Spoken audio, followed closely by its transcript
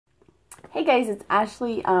Hey guys, it's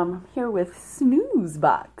Ashley here with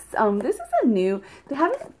Snoozebox. This is they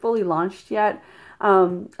haven't fully launched yet,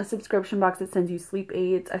 a subscription box that sends you sleep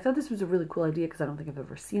aids. I thought this was a really cool idea because I don't think I've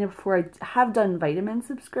ever seen it before. I have done vitamin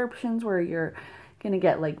subscriptions where you're going to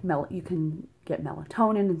get like, you can get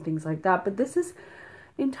melatonin and things like that, but this is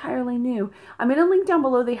entirely new. I'm going to link down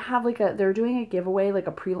below. They have they're doing a giveaway, like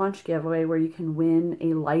a pre-launch giveaway where you can win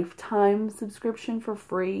a lifetime subscription for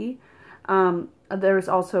free. There's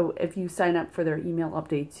also, if you sign up for their email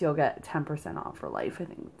updates, you'll get 10% off for life, I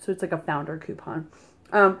think. So it's like a founder coupon.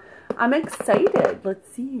 I'm excited.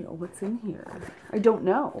 Let's see what's in here. I don't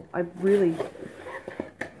know. I'm really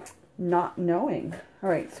not knowing. All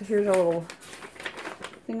right, so here's a little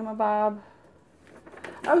thingamabob.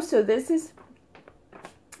 Oh, so this is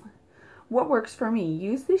what works for me.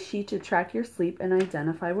 Use this sheet to track your sleep and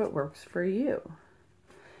identify what works for you.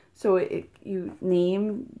 So you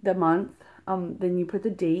name the month, then you put the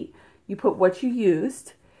date, you put what you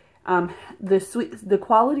used, the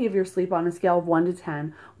quality of your sleep on a scale of 1 to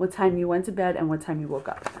 10, what time you went to bed and what time you woke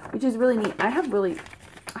up, which is really neat. I have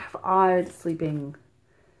odd sleeping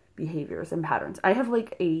behaviors and patterns. I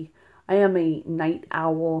am a night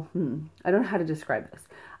owl. I don't know how to describe this.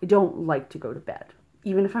 I don't like to go to bed.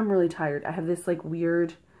 Even if I'm really tired, I have this like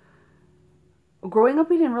weird... Growing up,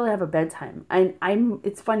 we didn't really have a bedtime.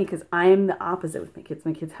 It's funny because I'm the opposite with my kids.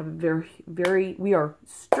 My kids have a we are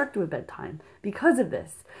strict with bedtime because of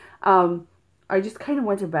this. I just kind of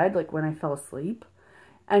went to bed like when I fell asleep.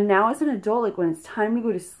 And now as an adult, like when it's time to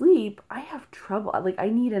go to sleep, I have trouble. Like I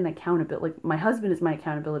need an accountability. Like my husband is my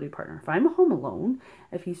accountability partner. If I'm home alone,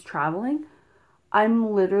 if he's traveling,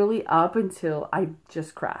 I'm literally up until I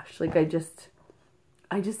just crash. Like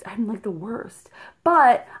I'm like the worst.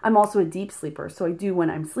 But I'm also a deep sleeper. So I do when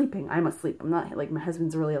I'm sleeping. I'm asleep. I'm not like my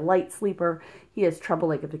husband's really a light sleeper. He has trouble.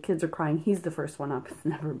 Like if the kids are crying, he's the first one up. It's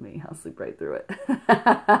never me. I'll sleep right through it.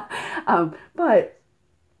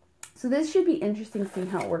 So this should be interesting seeing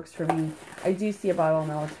how it works for me. I do see a bottle of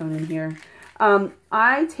melatonin here.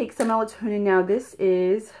 I take some melatonin now. This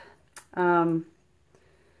is N-acetyl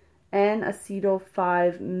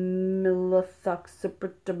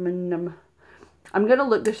 5-methoxypyridine. I'm going to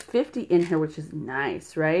look, there's 50 in here, which is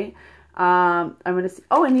nice, right? I'm going to see,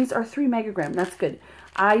 oh, and these are 3 megagram. That's good.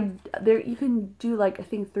 You can do like, I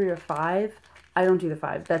think 3 or 5. I don't do the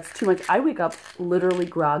 5. That's too much. I wake up literally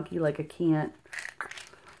groggy, like I can't,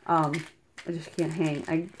 I just can't hang.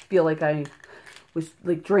 I feel like I was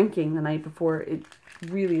like drinking the night before. It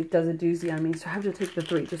really does a doozy on me. So I have to take the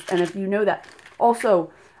 3. And if you know that.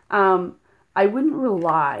 Also, I wouldn't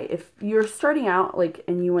rely, if you're starting out, like,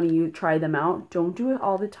 and you want to try them out, don't do it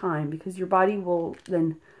all the time, because your body will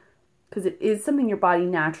then, because it is something your body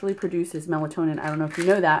naturally produces, melatonin. I don't know if you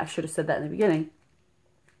know that. I should have said that in the beginning.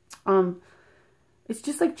 It's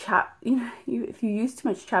just like if you use too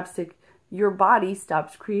much chapstick, your body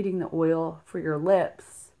stops creating the oil for your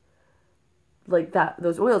lips. Like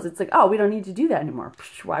those oils, it's like, oh, we don't need to do that anymore.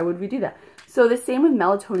 Why would we do that? So the same with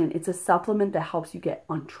melatonin. It's a supplement that helps you get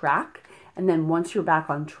on track. And then once you're back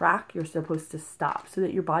on track, you're supposed to stop so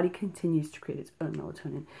that your body continues to create its own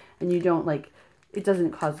melatonin. And you don't it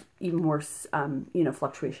doesn't cause even worse,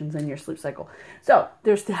 fluctuations in your sleep cycle. So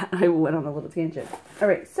there's that. I went on a little tangent. All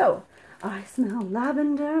right. So I smell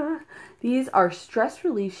lavender. These are stress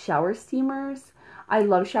relief shower steamers. I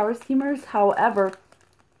love shower steamers. However,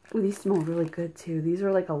 these smell really good too. These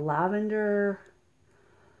are like a lavender.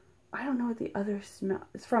 I don't know what the other smell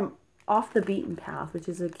is from. Off the Beaten Path, which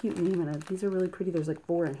is a cute name, and these are really pretty. There's like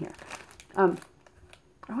 4 in here. I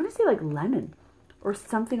want to say like lemon or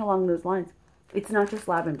something along those lines. It's not just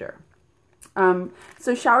lavender.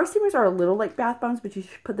 So shower steamers are a little like bath bombs, but you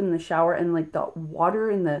should put them in the shower, and like the water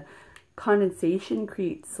and the condensation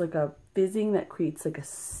creates like a fizzing that creates like a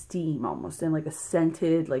steam almost, and like a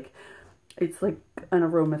scented, like it's like an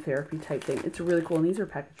aromatherapy type thing. It's really cool, and these are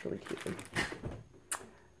packaged really cutely.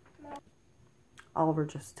 Oliver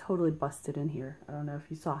just totally busted in here. I don't know if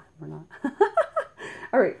you saw him or not.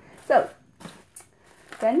 All right, so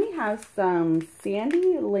then we have some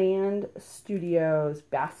Sandyland Studios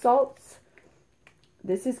bath salts.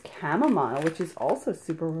 This is chamomile, which is also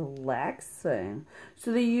super relaxing.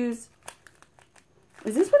 So they use,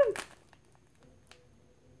 is this what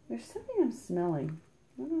there's something I'm smelling.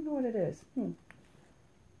 I don't know what it is. Maybe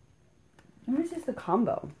it's just the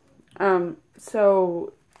combo.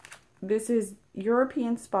 So this is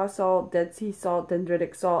European spa salt, Dead Sea salt,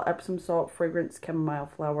 dendritic salt, Epsom salt, fragrance, chamomile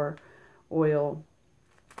flower oil.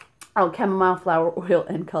 Oh, chamomile flower oil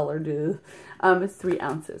and color, dude. It's 3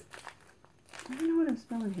 ounces. I don't know what I'm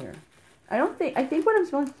smelling here. I think what I'm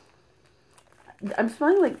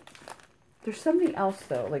smelling like There's something else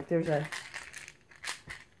though. Like there's a,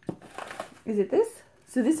 is it this?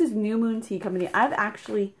 So this is New Moon Tea Company. I've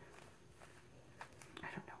actually, I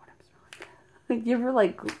don't know what I'm smelling. Like you ever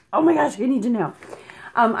like, oh my gosh, I need to know.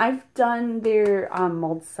 I've done their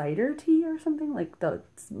mulled cider tea or something, like the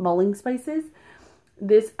mulling spices.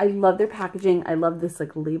 This, I love their packaging. I love this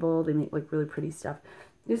like label. They make like really pretty stuff.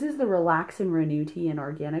 This is the Relax and Renew Tea, an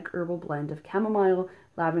organic herbal blend of chamomile,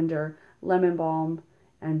 lavender, lemon balm,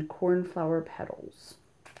 and cornflower petals.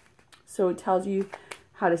 So it tells you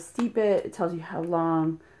how to steep it. It tells you how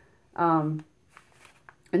long. And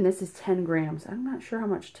this is 10 grams. I'm not sure how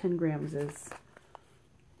much 10 grams is.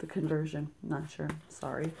 The conversion. Not sure.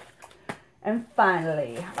 Sorry. And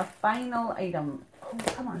finally, our final item. Oh,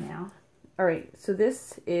 come on now. All right. So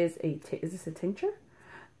this is is this a tincture?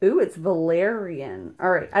 Ooh, it's valerian. All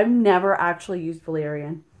right. I've never actually used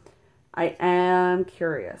valerian. I am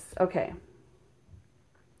curious. Okay.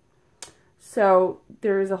 So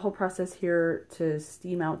there is a whole process here to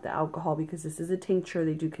steam out the alcohol because this is a tincture.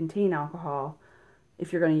 They do contain alcohol.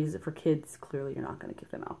 If you're going to use it for kids, clearly you're not going to give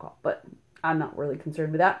them alcohol, but I'm not really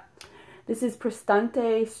concerned with that. This is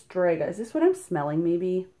Prestante Strega. Is this what I'm smelling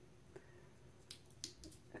maybe?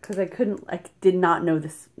 Because I did not know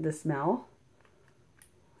the smell.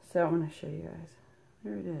 So I'm going to show you guys.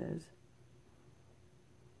 There it is.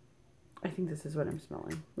 I think this is what I'm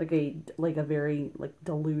smelling. Like a very like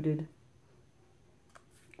diluted.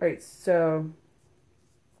 All right, so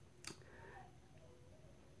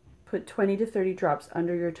put 20 to 30 drops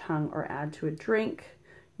under your tongue or add to a drink.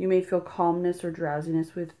 You may feel calmness or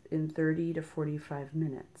drowsiness within 30 to 45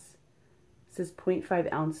 minutes. It says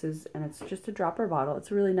 0.5 ounces, and it's just a dropper bottle. It's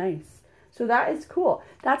really nice. So that is cool.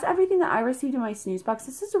 That's everything that I received in my snooze box.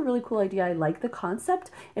 This is a really cool idea. I like the concept.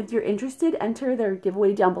 If you're interested, enter their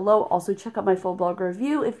giveaway down below. Also, check out my full blog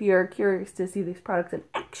review if you're curious to see these products in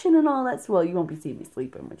action and all that. So, well, you won't be seeing me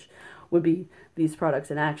sleeping, which would be these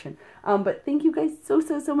products in action. But thank you guys so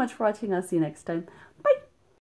much for watching. I'll see you next time. Bye!